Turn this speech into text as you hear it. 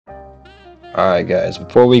Alright guys,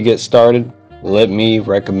 before we get started, let me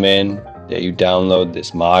recommend that you download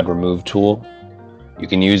this mod remove tool. You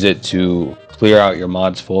can use it to clear out your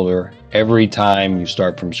mods folder every time you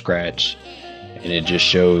start from scratch, and it just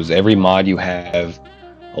shows every mod you have,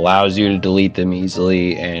 allows you to delete them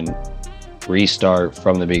easily and restart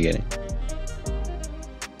from the beginning.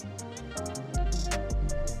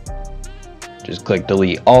 Just click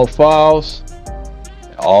delete all files,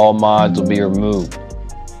 all mods will be removed.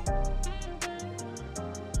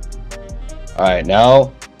 Alright,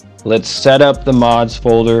 now let's set up the mods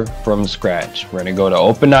folder from scratch. We're going to go to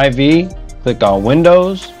OpenIV, click on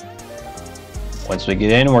Windows. Once we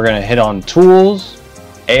get in, we're going to hit on Tools,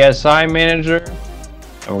 ASI Manager,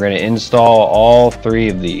 and we're going to install all three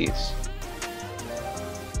of these.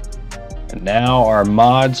 And now our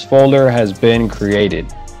mods folder has been created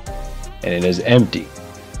and it is empty.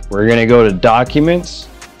 We're going to go to Documents.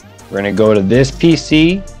 We're going to go to this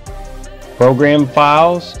PC, Program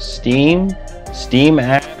Files, Steam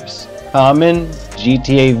Apps, Common,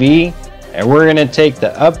 GTAV, and we're going to take the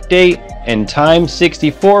Update and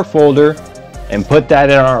Time64 folder and put that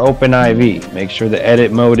in our OpenIV. Make sure the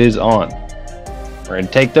edit mode is on. We're going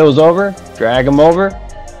to take those over, drag them over,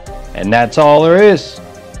 and that's all there is.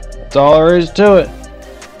 That's all there is to it.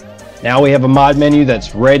 Now we have a mod menu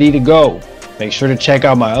that's ready to go. Make sure to check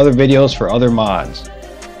out my other videos for other mods.